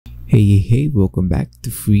Hey, welcome back to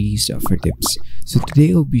Free Software Tips. So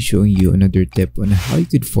today I'll be showing you another tip on how you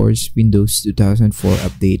could force Windows 2004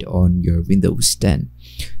 update on your Windows 10.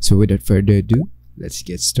 So without further ado, let's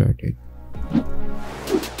get started.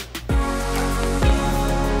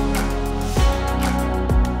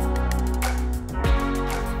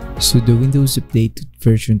 So the Windows Update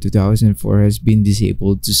version 2004 has been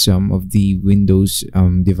disabled to some of the Windows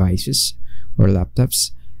devices or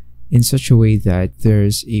laptops in such a way that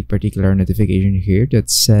there's a particular notification here that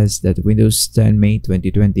says that Windows 10 May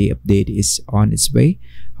 2020 update is on its way.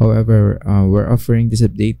 However, we're offering this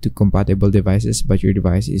update to compatible devices, but your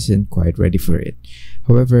device isn't quite ready for it.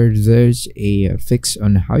 However, there's a fix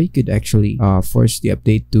on how you could actually force the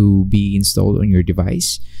update to be installed on your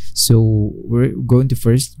device. So we're going to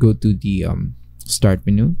first go to the Start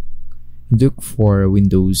menu, look for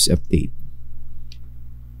Windows Update,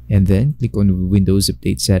 and then click on Windows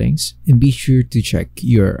Update Settings, and be sure to check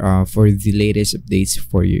your for the latest updates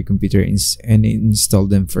for your computer and install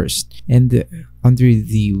them first. And under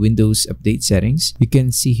the Windows Update Settings, you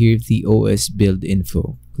can see here the OS build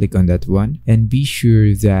info. Click on that one and be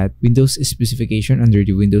sure that Windows specification, under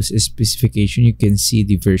the Windows specification, you can see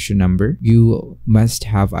the version number. You must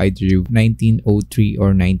have either 1903 or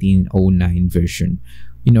 1909 version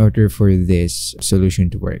in order for this solution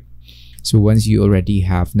to work. So once you already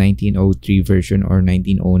have 1903 version or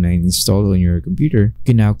 1909 installed on your computer, you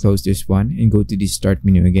can now close this one and go to the Start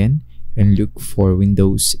menu again and look for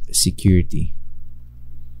Windows Security.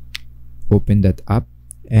 Open that up,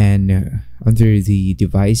 and under the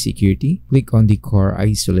Device Security, click on the Core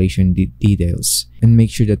Isolation Details and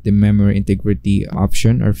make sure that the Memory Integrity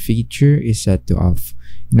option or feature is set to off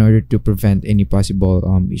in order to prevent any possible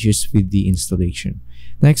issues with the installation.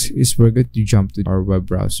 Next is we're going to jump to our web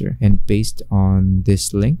browser and paste on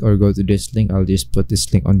this link, or go to this link. I'll just put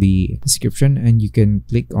this link on the description, and you can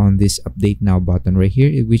click on this Update Now button right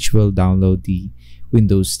here, which will download the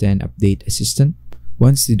Windows 10 Update Assistant.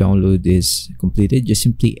 Once the download is completed, just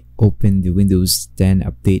simply open the Windows 10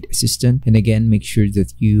 Update Assistant, and again make sure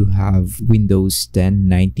that you have Windows 10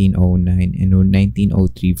 1909 and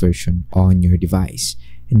 1903 version on your device.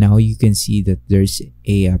 And now you can see that there's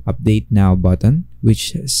a Update Now button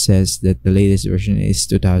which says that the latest version is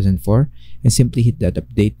 2004, and simply hit that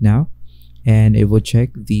Update Now, and it will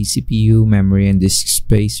check the CPU, memory, and disk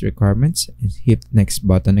space requirements, and hit next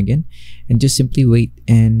button again, and just simply wait,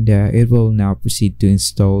 and it will now proceed to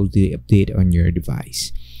install the update on your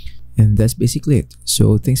device. And that's basically it.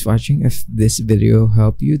 So thanks for watching. If this video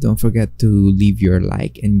helped you, don't forget to leave your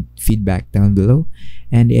like and feedback down below.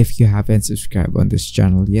 And if you haven't subscribed on this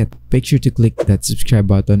channel yet, make sure to click that subscribe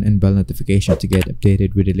button and bell notification to get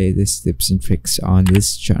updated with the latest tips and tricks on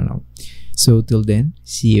this channel. So till then,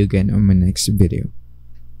 see you again on my next video.